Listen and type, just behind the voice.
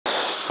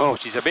Oh,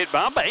 she's a bit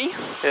bumpy.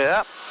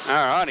 Yeah.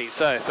 Alrighty,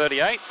 so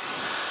 38.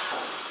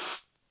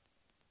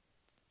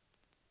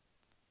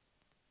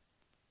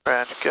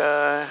 Round to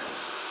go.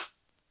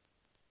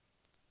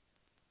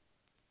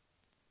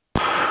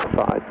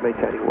 Side,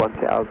 maintaining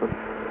 1,000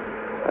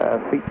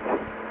 feet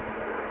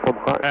from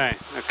height. Okay,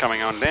 they're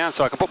coming on down,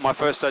 so I can put my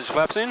first stage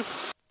flaps in.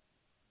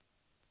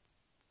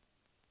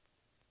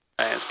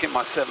 Okay, let's get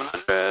my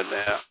 700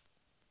 out.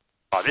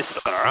 Oh, this is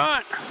looking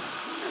alright.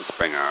 Let's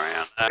bring her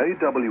around.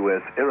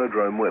 AWS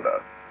Aerodrome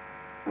weather.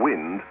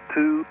 Wind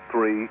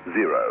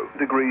 230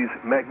 degrees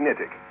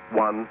magnetic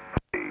 13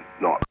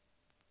 knots.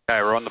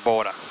 Okay, we're on the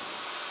border.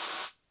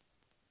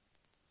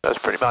 That's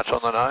pretty much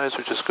on the nose,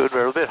 which is good.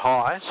 We're a bit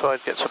high, so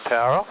I'd get some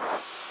power off.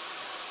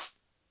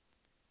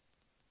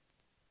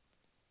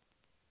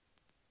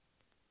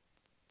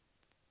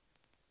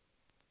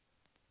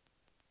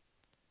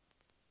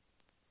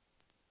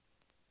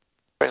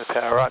 Bring the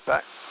power right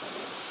back.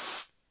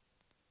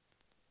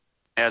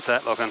 How's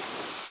that looking?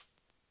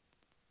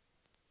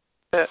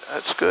 Yeah,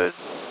 that's good.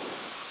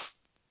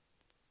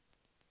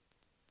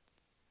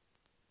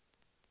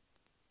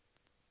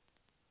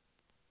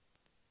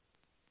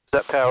 Is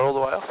that power all the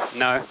way off?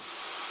 No.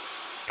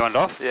 Gone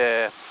off?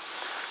 Yeah.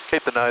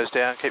 Keep the nose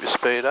down, keep your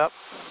speed up.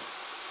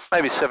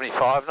 Maybe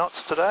 75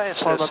 knots today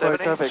instead of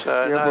 70, traffic.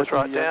 so nose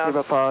right down. Bit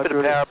of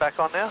power back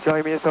on now.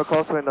 Join me so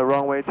close in the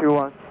runway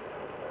 21.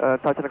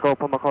 Touch and go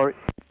for Macquarie.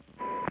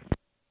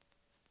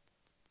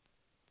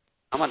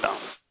 I'm done.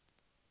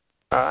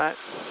 Alright,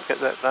 get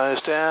that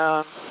nose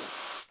down.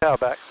 Power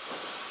back.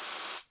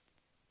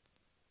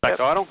 Back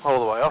to idle? All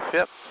the way off,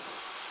 yep.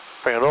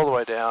 Bring it all the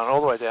way down,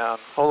 all the way down,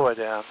 all the way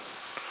down.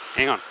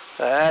 Hang on.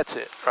 That's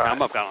it, right.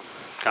 Come up, Alan.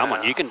 Come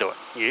on, you can do it.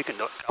 You can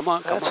do it. Come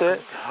on, come That's on.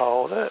 it.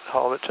 Hold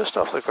it just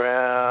off the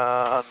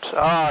ground.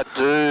 Ah,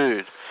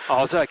 dude.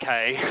 Oh, it's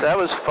okay. That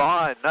was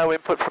fine. No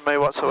input from me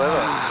whatsoever.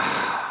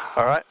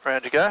 Alright,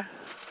 round you go.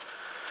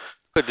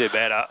 Could do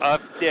better.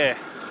 Yeah.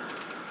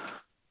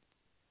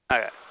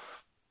 Okay.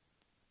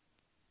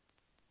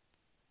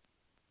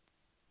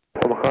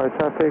 Macquarie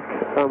traffic,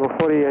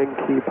 40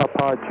 Yankee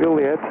Papa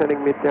Juliet,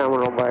 turning mid down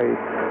runway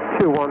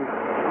 21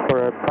 for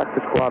a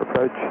practice quad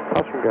approach.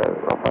 Touch and go,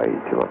 runway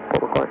 21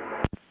 for Macquarie.